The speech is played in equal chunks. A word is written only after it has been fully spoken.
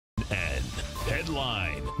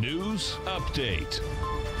Headline News Update.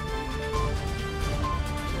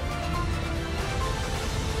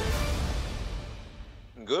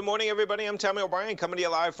 Good morning, everybody. I'm Tommy O'Brien coming to you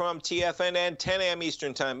live from TFNN, 10 a.m.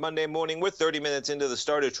 Eastern Time, Monday morning. We're 30 minutes into the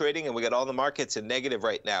start of trading, and we got all the markets in negative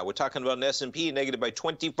right now. We're talking about an S&P negative by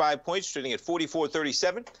 25 points, trading at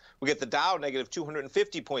 44.37. We get the Dow negative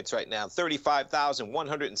 250 points right now,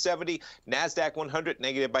 35,170. NASDAQ 100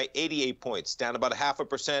 negative by 88 points, down about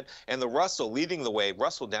 0.5%. And the Russell leading the way.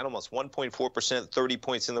 Russell down almost 1.4%, 30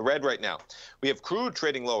 points in the red right now. We have crude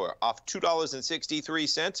trading lower, off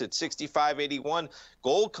 $2.63 at 65.81.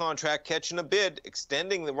 Gold contract catching a bid,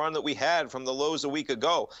 extending the run that we had from the lows a week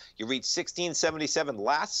ago. You reached 1677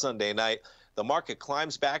 last Sunday night. The market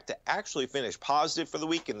climbs back to actually finish positive for the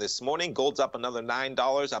weekend this morning. Gold's up another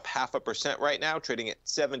 $9, up 0.5% right now, trading at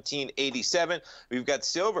 1787. We've got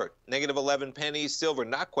silver, negative 11 pennies. Silver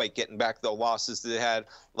not quite getting back the losses that it had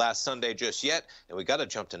last Sunday just yet. And we got to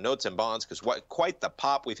jump to notes and bonds because quite the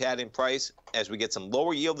pop we've had in price as we get some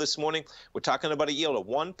lower yield this morning. We're talking about a yield of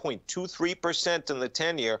 1.23% in the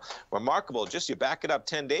 10-year. Remarkable. Just you back it up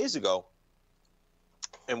 10 days ago,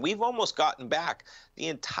 and we've almost gotten back the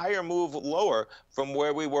entire move lower from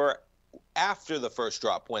where we were after the first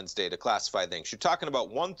drop Wednesday to classify things. You're talking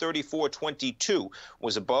about 134.22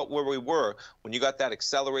 was about where we were when you got that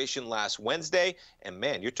acceleration last Wednesday. And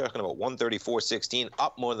man, you're talking about 134.16,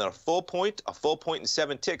 up more than a full point and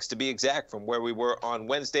 7 ticks to be exact from where we were on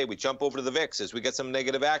Wednesday. We jump over to the VIX as we get some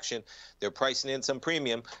negative action. They're pricing in some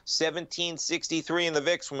premium. 1763 in the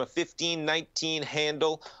VIX from a 1519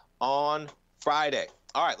 handle on Friday.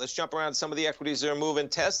 All right, let's jump around some of the equities that are moving.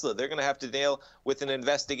 Tesla, they're going to have to deal with an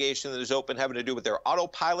investigation that is open having to do with their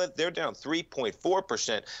autopilot. They're down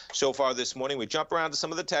 3.4% so far this morning. We jump around to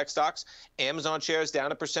some of the tech stocks. Amazon shares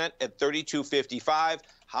down 1% at 32.55.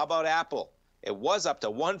 How about Apple? It was up to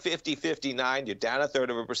 150.59. You're down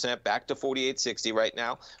 1/3%, back to 48.60 right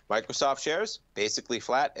now. Microsoft shares basically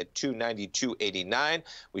flat at 292.89.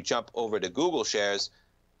 We jump over to Google shares.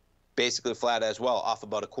 Basically flat as well, off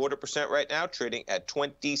about 1/4% right now, trading at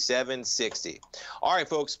 27.60. All right,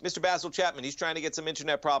 folks, Mr. Basil Chapman, he's trying to get some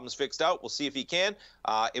internet problems fixed out. We'll see if he can.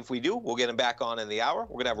 If we do, we'll get him back on in the hour.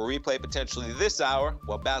 We're going to have a replay potentially this hour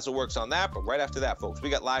while Basil works on that. But right after that, folks, we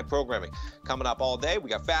got live programming coming up all day. We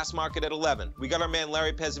got Fast Market at 11. We got our man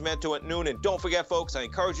Larry Pesavento at noon. And don't forget, folks, I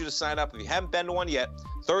encourage you to sign up if you haven't been to one yet.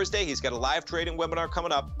 Thursday, he's got a live trading webinar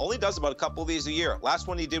coming up. Only does about a couple of these a year. Last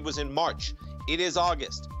one he did was in March. It is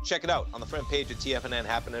August. Check it out on the front page of TFNN,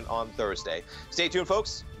 happening on Thursday. Stay tuned,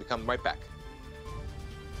 folks. We'll be coming right back.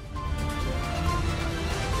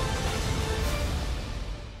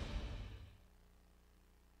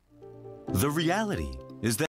 The reality is that